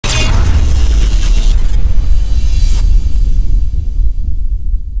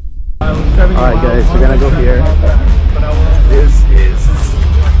Alright guys, we're gonna go here. This is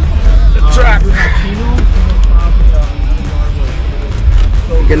the truck.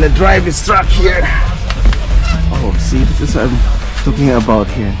 We're gonna drive this truck here. Oh, see, this is what I'm talking about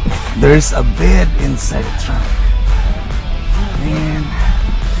here. There's a bed inside the truck. Man,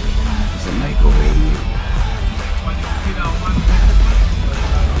 there's a microwave.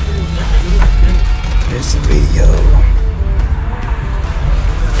 There's a radio.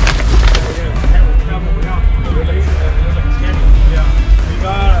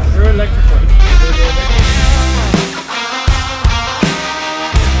 You're electrical.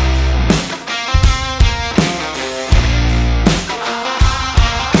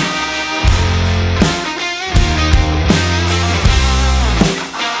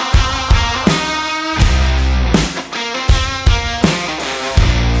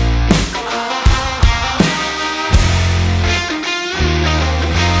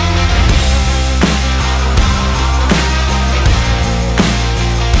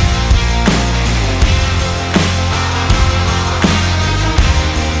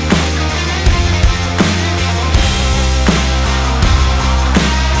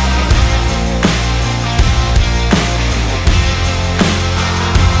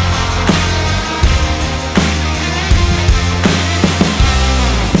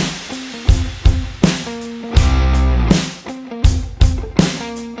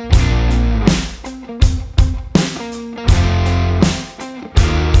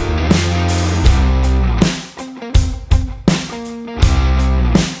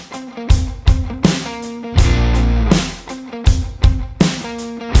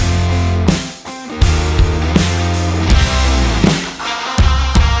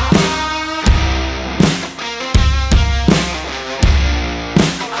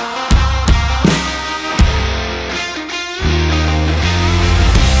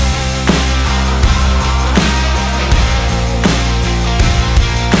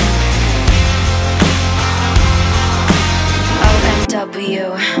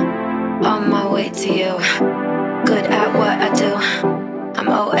 On my way to you, good at what I do. I'm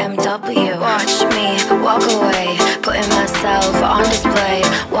OMW. Watch me walk away, putting myself on display.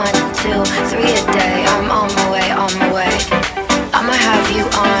 1, 2, 3 a day. I'm on my way, on my way. I'ma have you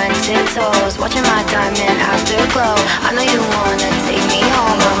on tiptoes, watching my diamond afterglow. I know you wanna take me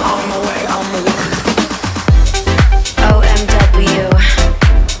home. I'm on my way, on my way. OMW,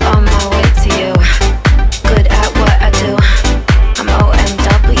 on my way to you, good at what I do. I'm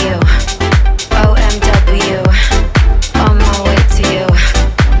OMW, OMW, on my way to you,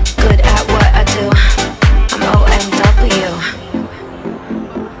 good at what I do. I'm OMW,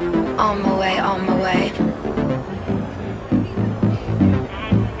 on my way, on my way.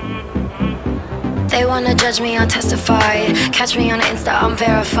 They wanna judge me, I'll testify. Catch me on Insta, I'm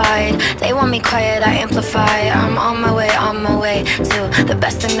verified. They want me quiet, I amplify. I'm on my way to the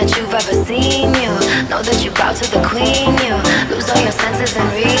best thing that you've ever seen. You know that you bow to the queen. You lose all your senses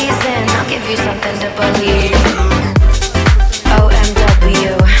and reason. I'll give you something to believe.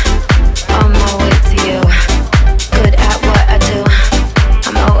 OMW, on my way to you, good at what I do.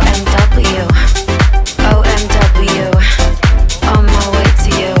 I'm OMW, OMW, on my way to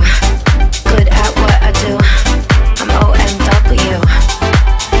you, good at what I do. I'm OMW,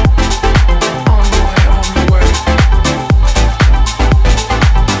 on my way, on my way.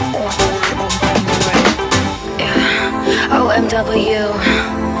 Yeah, OMW,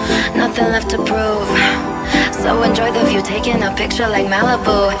 nothing left to prove. So enjoy the view, taking a picture like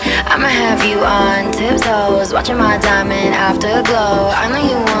Malibu. I'ma have you on tiptoes, watching my diamond afterglow. I know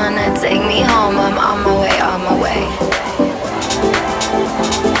you wanna take me home. I'm on my way, on my way.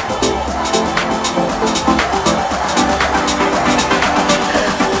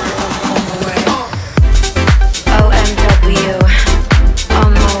 OMW, on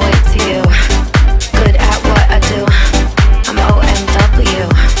my way to you, good at what I do. I'm OMW,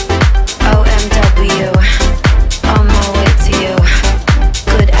 OMW, on my way to you,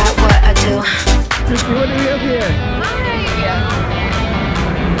 good at what I do. What do we have here? Hi!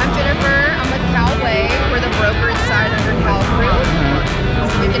 I'm Jennifer. I'm with Calway. We're the brokerage side of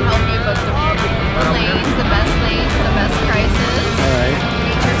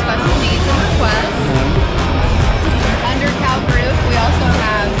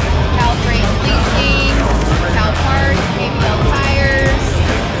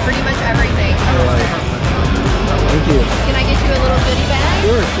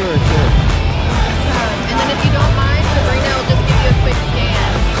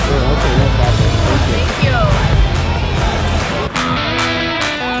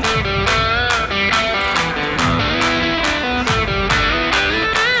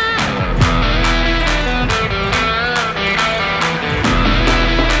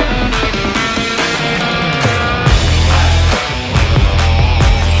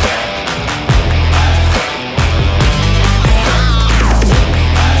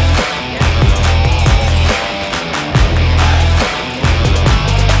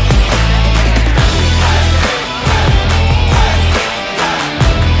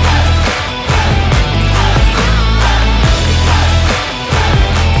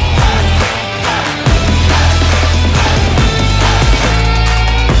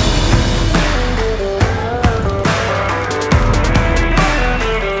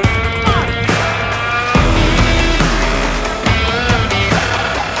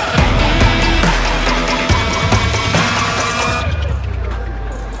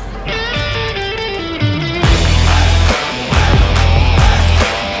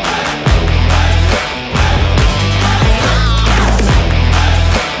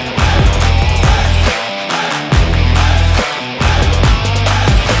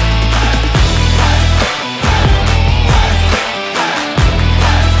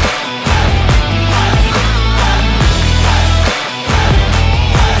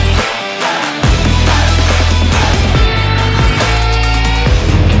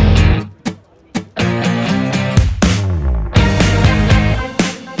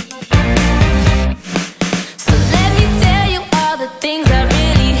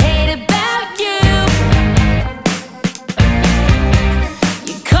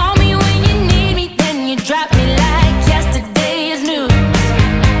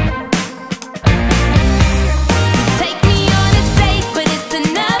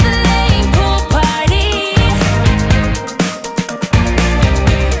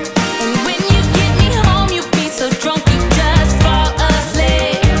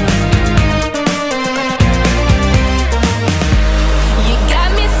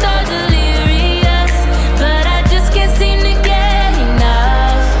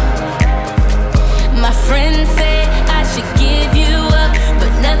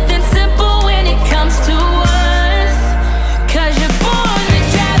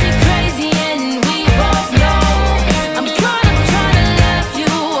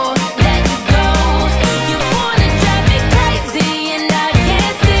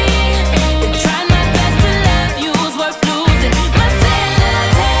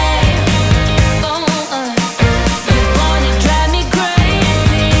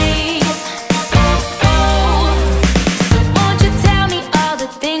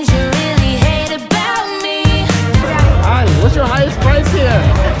there?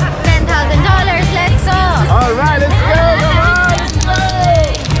 $10,000. Let's go. All right, let's go. Come on, let's go.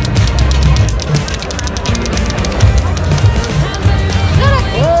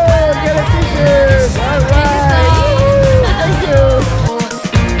 Oh, get a t-shirt. All right. Woo, thank you.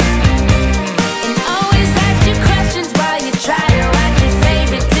 And always ask your questions while you try to watch your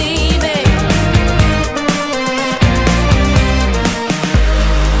favorite TV.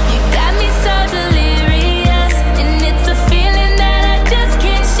 You got me so delirious, and it's a feeling that I just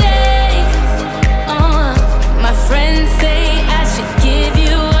can't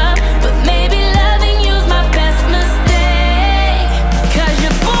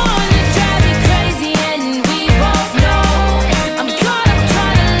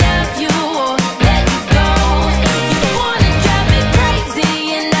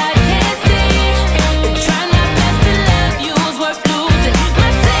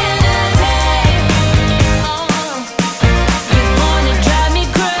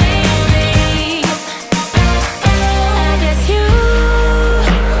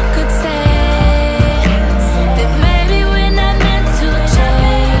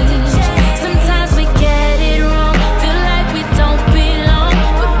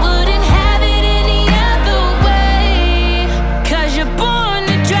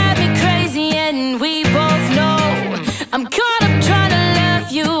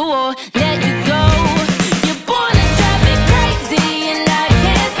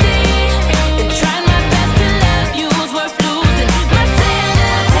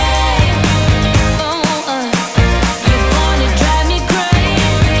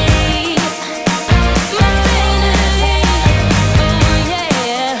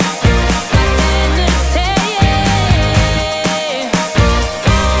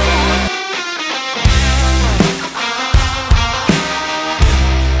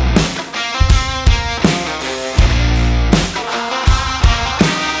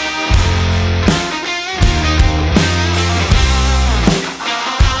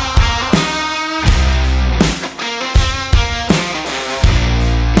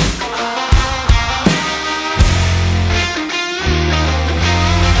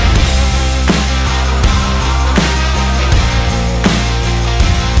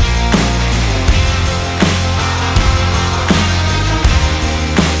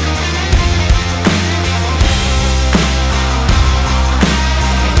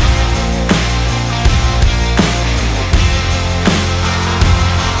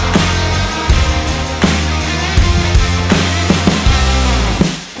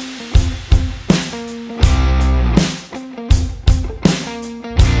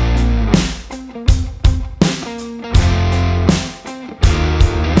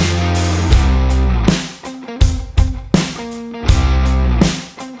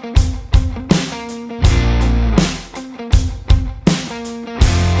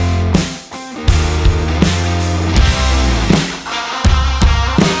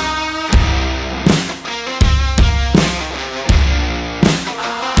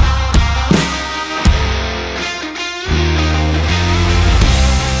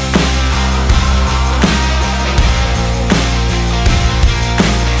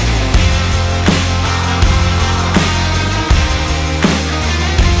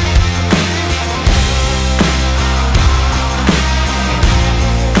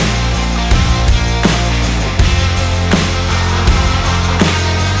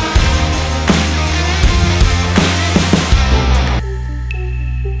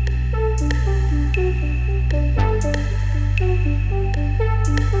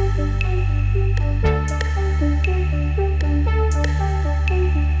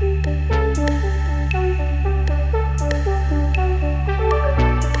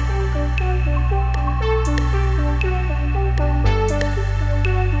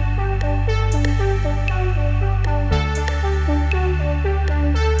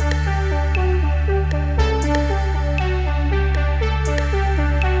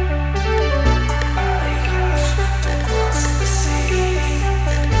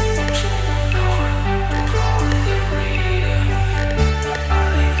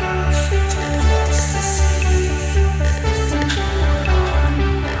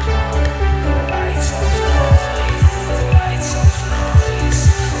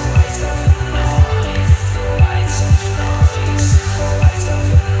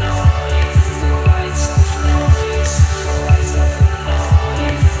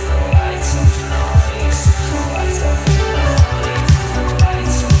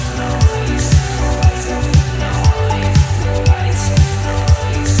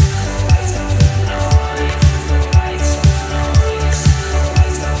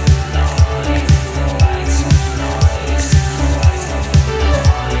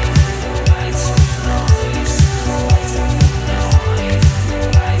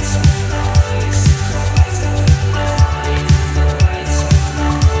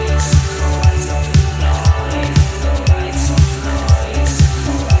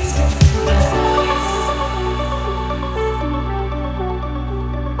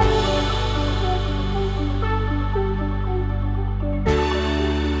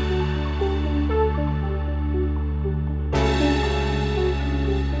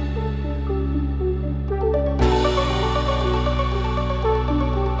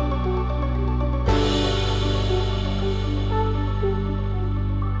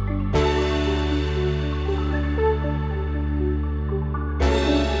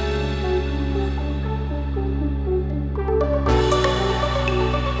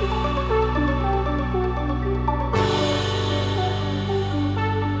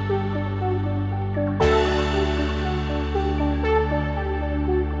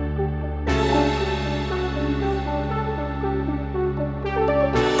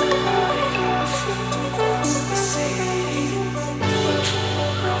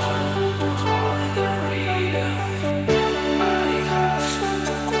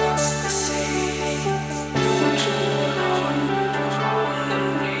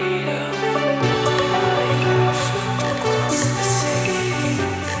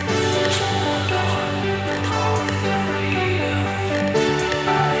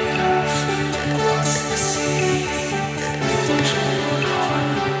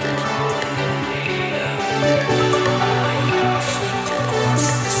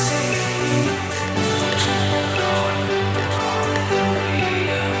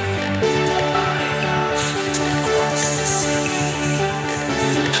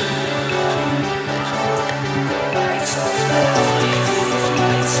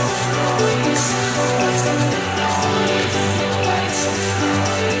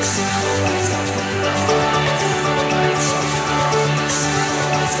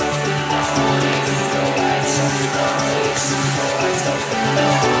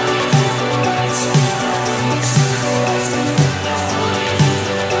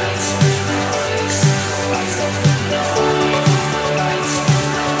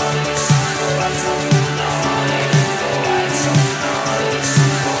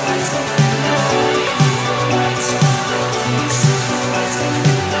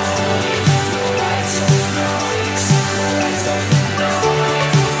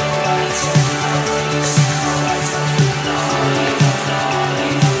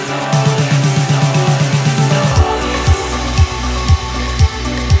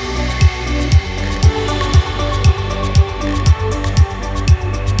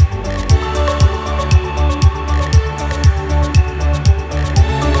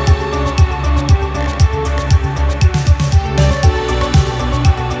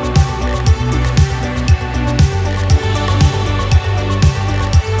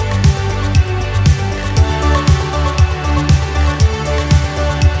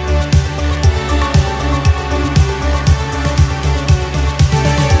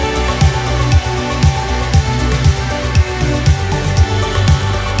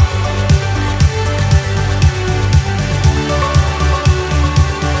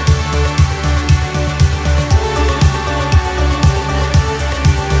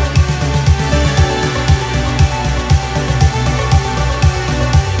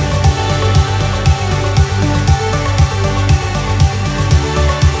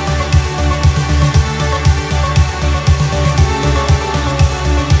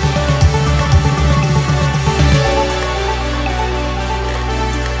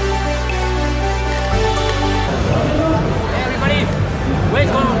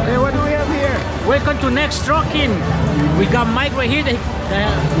Welcome to Next Trucking. We got Mike right here that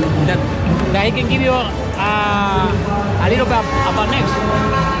he can give you a little bit about Next.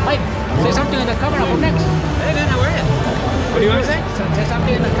 Mike, say something in the camera for Next. Hey man, how are you? What do you want to say? Say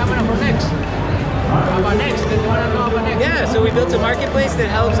something in the camera for Next. About Next. They want to know about Next. Yeah, so we built a marketplace that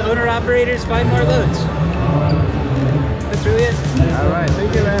helps owner-operators find more loads. That's really it. All right,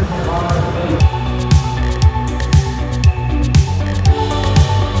 thank you, man.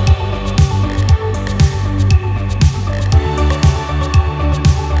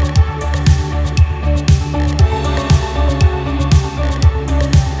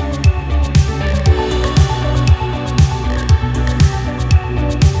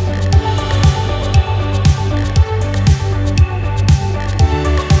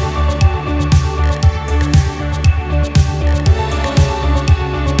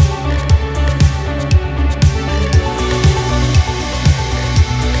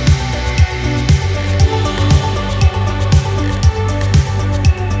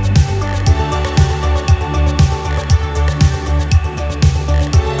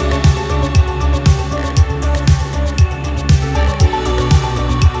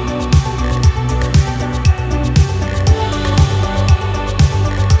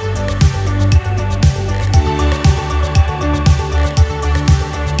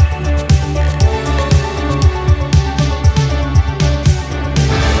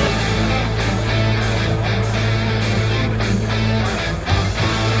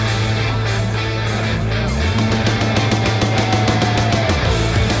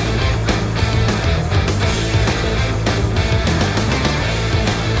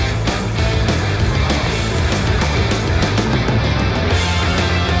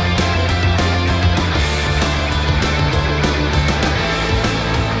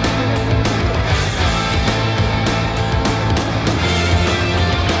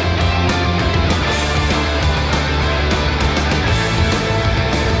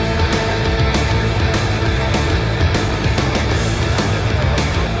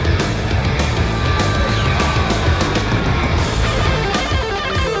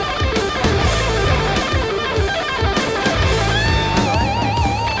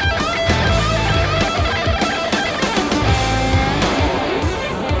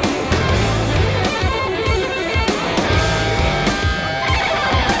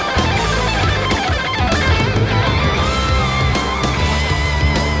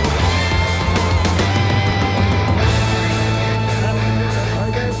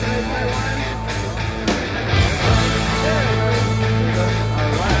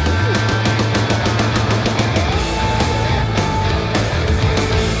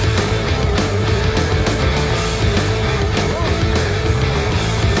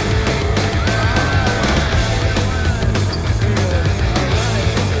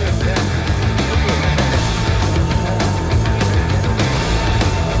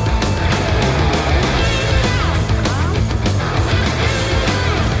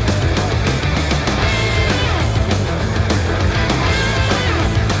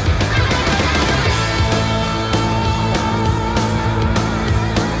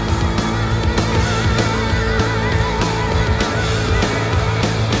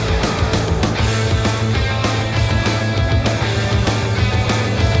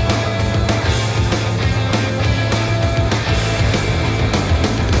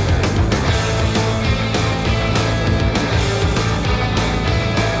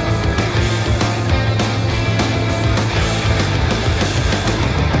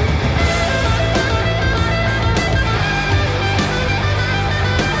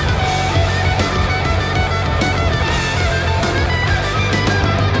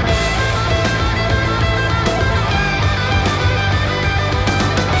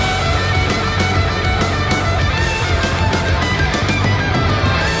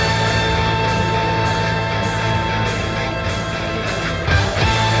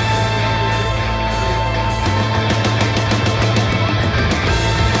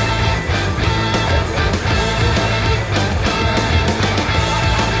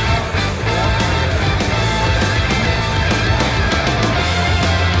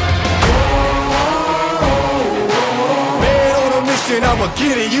 I'ma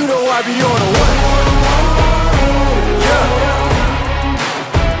get it, you know I be on the way. Yeah.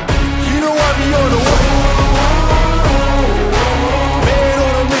 You know I be on the way. Man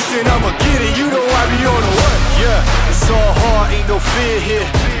on a mission, I'ma get it, you know I be on the way. Yeah, it's all hard, ain't no fear here.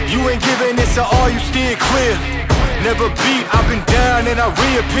 You ain't giving this to all, you steer clear. Never beat, I've been down and I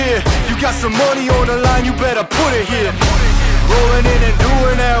reappear. You got some money on the line, you better put it here. Rolling in and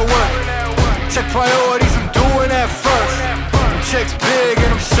doing that work. Check priorities, I'm doing that first. check's big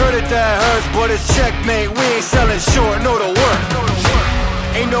and I'm sure that that hurts, but it's checkmate. We ain't selling short, know the work.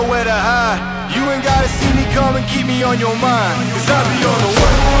 Ain't nowhere to hide. You ain't gotta see me come and keep me on your mind, cause I be on the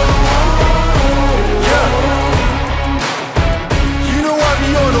work. Yeah. You know I be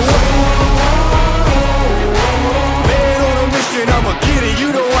on the work. Man on a mission, I'ma get it.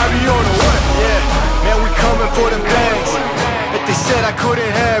 You know I be on the work. Yeah. Man, we coming for them bags that they said I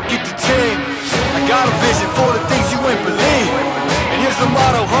couldn't have, get the team. I got a vision for the things you ain't believe. And here's the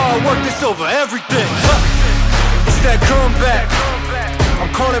motto, hard work, this over everything. It's that comeback.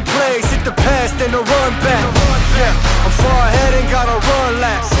 I'm calling plays, hit the pass, then the run back. Yeah, I'm far ahead and gotta run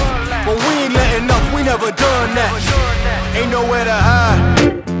laps. But we ain't letting up, we never done that. Ain't nowhere to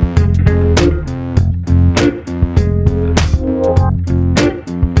hide.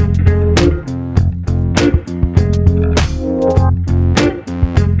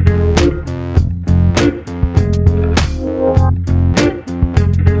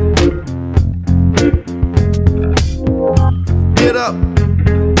 Get up.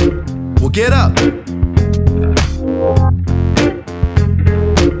 Well, get up.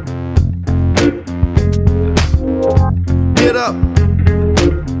 Get up.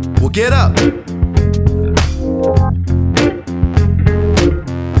 Well, get up.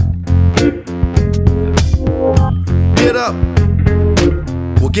 Get up.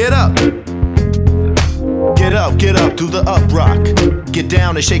 Well, get up. Get up, do the up rock. Get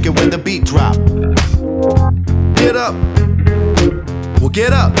down and shake it when the beat drop. Get up. Well,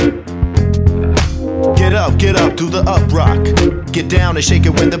 get up. Get up, do the up rock. Get down and shake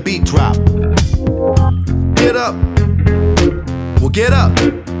it when the beat drop. Get up. Well, get up.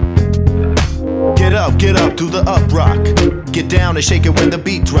 Get up, do the up rock. Get down and shake it when the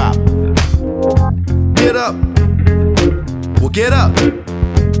beat drop. Get up. Well, get up.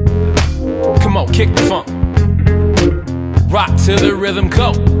 Come on, kick the funk. Rock to the rhythm,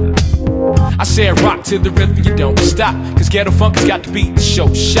 go. I said rock to the rhythm, you don't stop. Cause ghetto funk has got to be the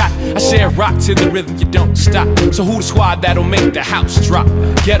show shot. I said rock to the rhythm, you don't stop. So who the squad that'll make the house drop?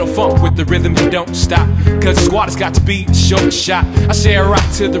 Ghetto funk with the rhythm, you don't stop. Cause the squad has got to be the show shot. I said rock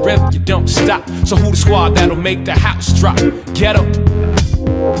to the rhythm, you don't stop. So who the squad that'll make the house drop? Ghetto.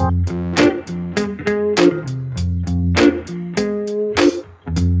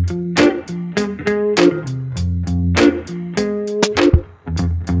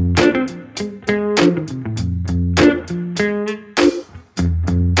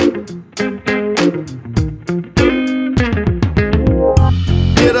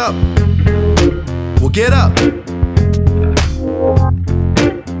 Get up. Well, get up.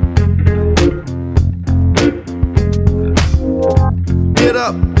 Get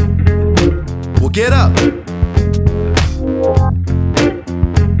up. Well, get up.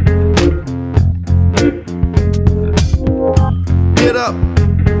 Get up.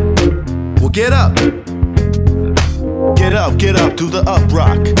 Well, get up. Get up, do the up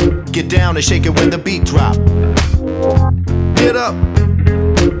rock. Get down and shake it when the beat drop. Get up.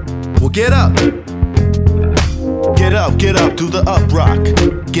 Well, get up. Get up, do the up rock.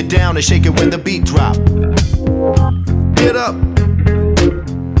 Get down and shake it when the beat drop. Get up.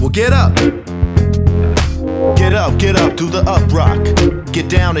 Well, get up. Get up, do the up rock. Get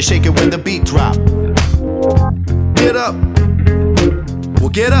down and shake it when the beat drop. Get up. Well,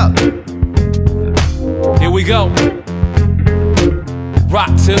 get up. Here we go.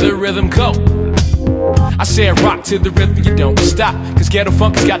 Rock to the rhythm, go. I said rock to the rhythm, you don't stop. Cause ghetto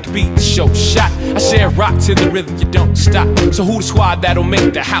funk has got to be the show shot. I said rock to the rhythm, you don't stop. So who the squad that'll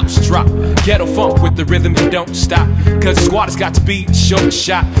make the house drop? Ghetto funk with the rhythm, you don't stop. Cause the squad has got to be the show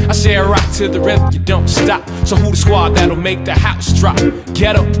shot. I said rock to the rhythm, you don't stop. So who the squad that'll make the house drop?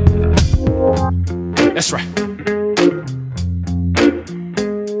 Ghetto. That's right.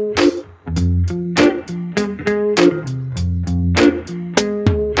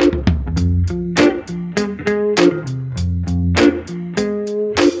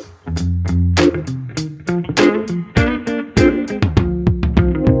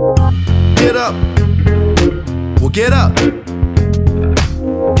 Get up. Well, get up.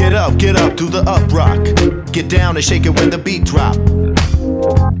 Get up, do the up rock. Get down and shake it when the beat drop.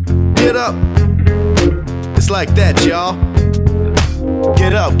 Get up. It's like that, y'all.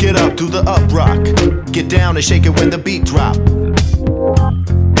 Get up, do the up rock. Get down and shake it when the beat drop.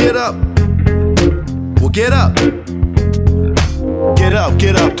 Get up. Well, get up. Get up,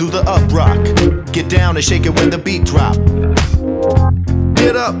 do the up rock. Get down and shake it when the beat drop.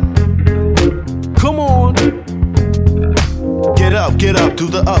 Get up. Come on. Get up, do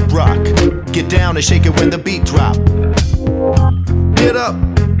the up rock. Get down and shake it when the beat drop. Get up.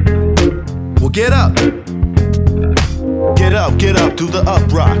 Well, get up. Get up, do the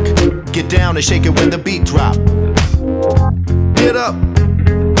up rock. Get down and shake it when the beat drop. Get up,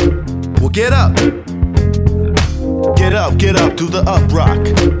 well get up. Get up, do the up rock.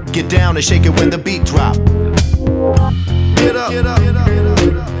 Get down and shake it when the beat drop. Get up, get up, get up, get up,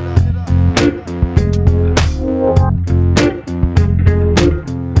 get up.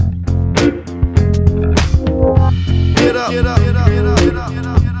 Get up, get up, get up, get up, get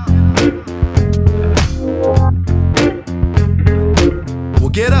up, get up. Well,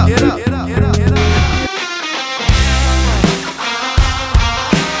 get up, get up.